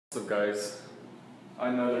What's up guys,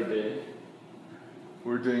 another day.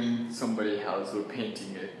 We're doing somebody's house, we're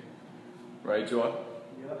painting it. Right Jawad?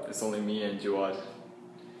 Yep. It's only me and Jawad.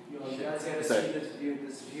 Yo, you guys gotta see this view.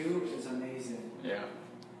 This view is amazing. Yeah,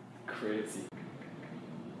 crazy.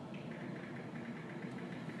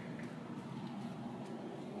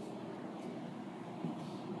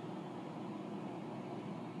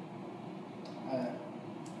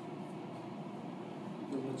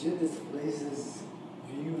 Legit, this place's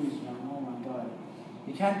views, man. Oh my god.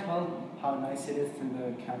 You can't tell how nice it is through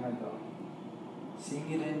the camera though.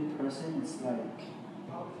 Seeing it in person, it's like...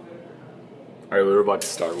 Alright, we're about to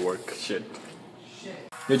start work. Shit.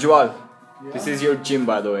 Hey Jawad, Yeah? this is your gym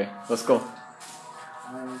by the way. Let's go. Go,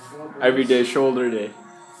 Every day, shoulder day.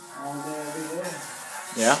 all day, every day.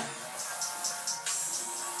 Yeah?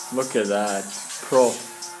 Look at that.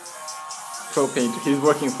 Pro painter. He's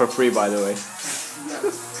working for free by the way.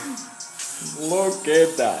 Look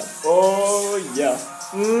at that. Oh yeah.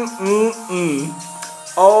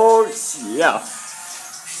 Oh yeah.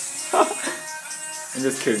 I'm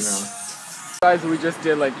just kidding now. Guys, we just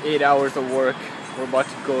did like 8 hours of work. We're about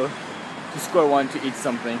to go to Square One to eat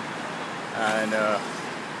something. And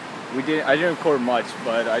I didn't record much,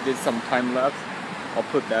 but I did some time lapse. I'll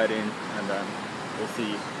put that in and then we'll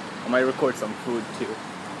see. I might record some food too.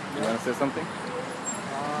 You wanna say something?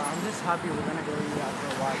 I'm just happy we're gonna go eat after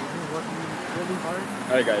a while. We've been working really hard.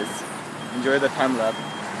 Alright guys, enjoy the time lapse.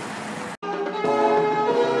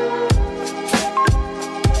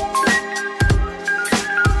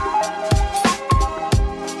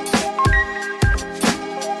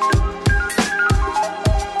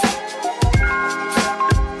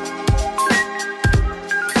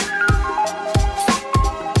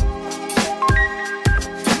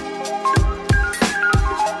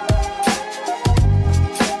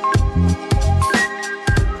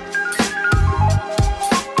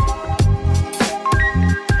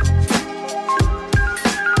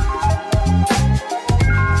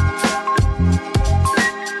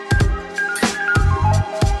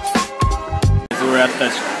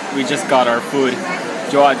 We just got our food.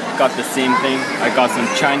 Joe got the same thing. I got some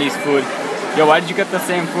Chinese food. Yo, why did you get the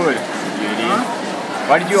same food? You idiot. Huh?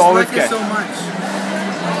 Why did you always get? so much.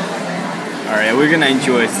 Alright, we're gonna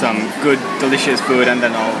enjoy some good, delicious food and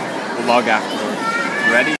then I'll vlog afterward.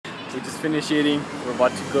 Ready? We just finished eating. We're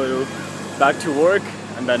about to go back to work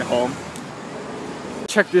and then home.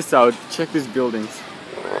 Check this out. Check these buildings.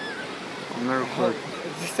 I'm gonna record.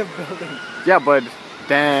 It's just a building. Yeah, but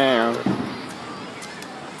damn.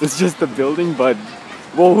 It's just a building, but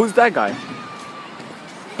whoa, who's that guy?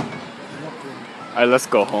 Alright, let's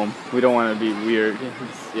go home. We don't want to be weird in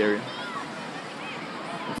this area.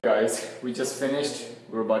 Guys, we just finished.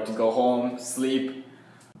 We're about to go home, sleep.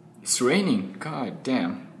 It's raining. God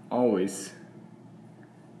damn. Always.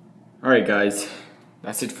 Alright guys,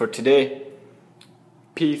 that's it for today.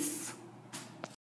 Peace.